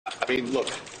mean, look,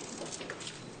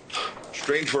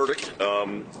 strange verdict.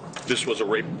 This was a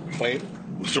rape claim.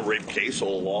 It was a rape case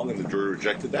all along, and the jury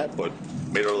rejected that, but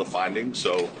made other findings.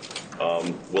 So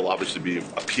we'll obviously be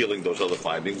appealing those other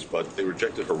findings, but they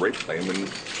rejected her rape claim,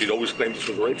 and she'd always claimed this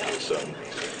was a rape case.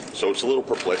 So it's a little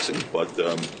perplexing, but,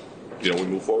 we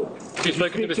move forward. Did you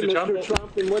speak to Mr.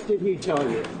 Trump, and what did he tell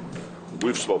you?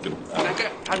 We've spoken,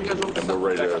 and we're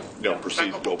ready to,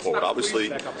 proceed to go forward.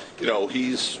 Obviously,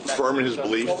 he's firm in his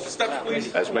belief,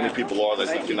 as many people are, that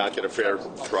he cannot get a fair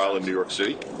trial in New York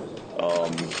City,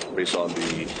 based on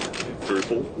the jury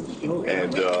pool.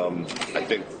 And I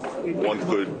think one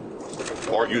could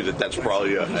argue that that's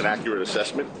probably an accurate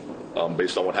assessment,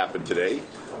 based on what happened today.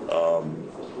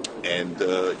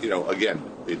 Again,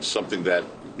 it's something that,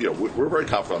 we're very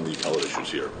confident on the appellate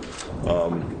issues here.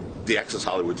 The Access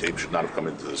Hollywood tape should not have come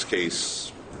into this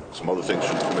case. Some other things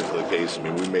should come into the case. I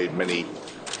mean, we made many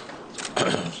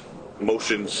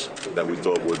motions that we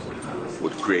thought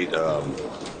would create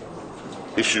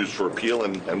issues for appeal,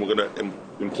 and we're going to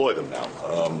employ them now.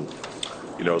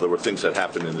 There were things that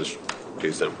happened in this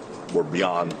case that were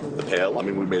beyond the pale. I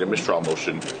mean, we made a mistrial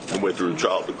motion and went through the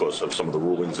trial because of some of the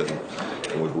rulings and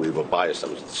we believe a bias that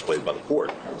was displayed by the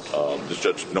court. This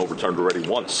judge has been overturned already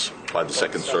once by the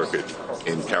Second Circuit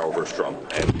in Carroll versus Trump,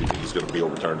 and he's going to be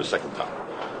overturned a second time.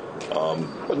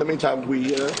 But in the meantime,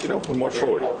 we march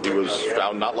forward. He was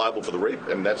found not liable for the rape,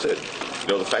 and that's it.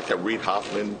 The fact that Reid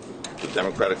Hoffman, the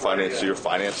Democratic financier,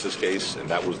 financed this case, and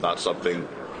that was not something.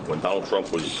 When Donald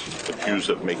Trump was accused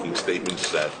of making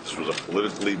statements that this was a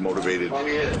politically motivated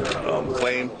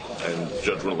claim, and the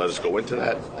judge wouldn't let us go into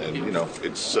that. And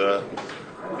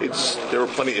there were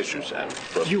plenty of issues.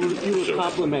 You were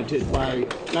complimented by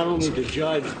not only the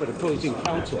judge but opposing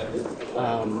counsel.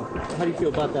 How do you feel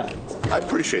about that? I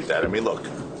appreciate that. I mean, look,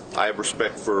 I have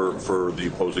respect for the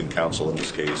opposing counsel in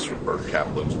this case. Bert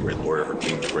Kaplan's a great lawyer. Her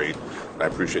team's great. And I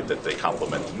appreciate that they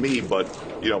complimented me. But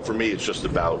for me, it's just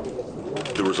about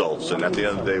the results. And at the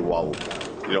end of the day, while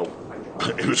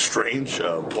it was strange,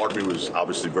 part of me was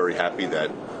obviously very happy that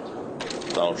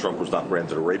Donald Trump was not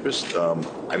branded a rapist. I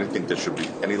didn't think there should be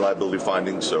any liability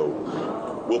findings, so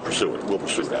we'll pursue it. We'll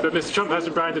pursue that. But Mr. Trump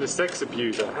hasn't branded a sex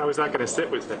abuser. How is that going to sit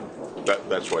with him?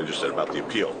 That's what I just said about the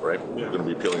appeal, right? Yeah. We're going to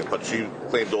be appealing it. But she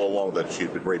claimed all along that she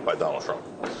had been raped by Donald Trump.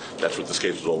 That's what this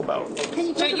case was all about. But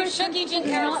you shook Eugene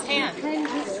Carroll's hand. Attend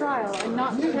his trial and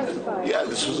not testify. Yeah,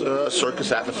 this was a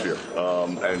circus atmosphere.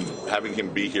 And having him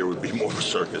be here would be more of a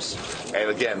circus. And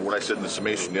again, what I said in the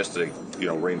summation yesterday,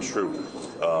 reigns true.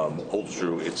 Holds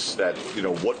true. It's that,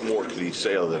 what more could he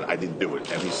say other than I didn't do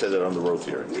it? And he said that on the road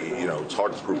here. It's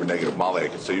hard to prove a negative. Molly, I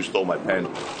could say you stole my pen.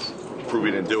 Prove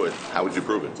you didn't do it. How would you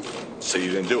prove it? Say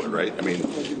you didn't do it, right? I mean,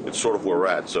 it's sort of where we're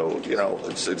at. So, it's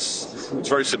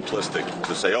very simplistic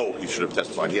to say, oh, he should have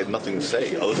testified. He had nothing to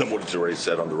say other than what he's already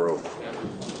said on the road.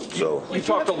 So you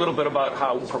talked a little bit about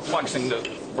how perplexing the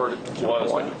verdict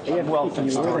was.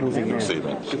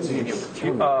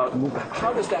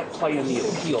 How does that play in the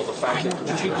appeal? The fact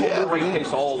that she called the rape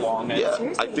case all along. Yeah,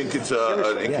 I think it's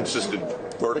an inconsistent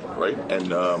verdict, right?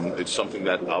 And it's something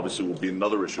that obviously will be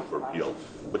another issue for appeal.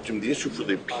 But Jim, the issue for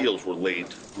the appeals were laid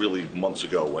really months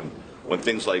ago when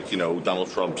things like Donald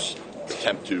Trump's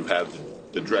attempt to have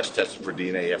the dress tested for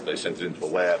DNA after they sent it into a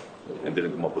lab and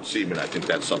didn't come up with semen. I think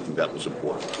that's something that was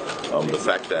important. The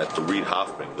fact that the Reid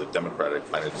Hoffman, the Democratic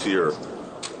financier,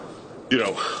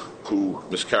 who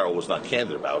Ms. Carroll was not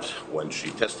candid about when she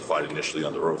testified initially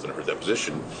under oath in her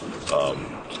deposition,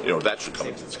 that should come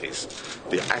into this case.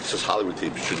 The Access Hollywood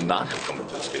tape should not have come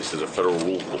into this case. There's a federal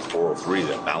rule called 403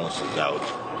 that balances out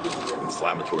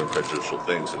inflammatory and prejudicial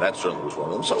things, and that certainly was one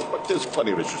of them. So, but there's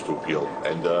plenty of issues to appeal.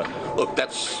 And look,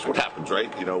 that's what happens,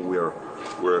 right?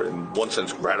 We're in one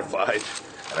sense gratified,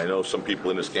 and I know some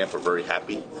people in this camp are very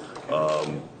happy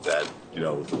that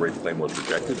the rape claim was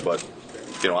rejected, but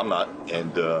I'm not,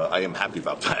 and I am happy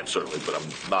about that certainly, but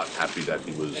I'm not happy that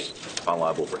he was found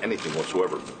liable for anything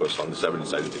whatsoever, because on this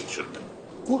evidence I didn't think he should have been.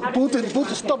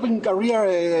 Putin's stopping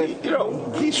career.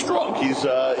 He's strong. He's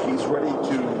ready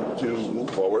to move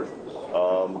forward.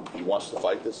 He wants to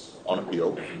fight this on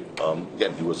appeal.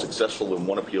 Again, he was successful in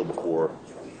one appeal before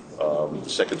the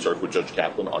Second Circuit with Judge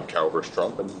Kaplan on Carroll versus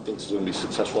Trump, and he thinks he's going to be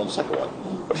successful in the second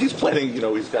one. But he's planning.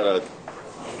 He's got a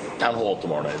town hall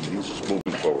tomorrow night, and he's just moving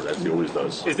forward as he always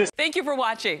does. Thank you for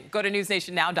watching. Go to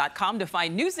newsnationnow.com to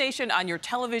find News Nation on your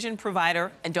television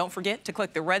provider. And don't forget to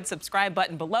click the red subscribe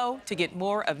button below to get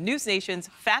more of News Nation's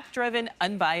fact-driven,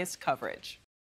 unbiased coverage.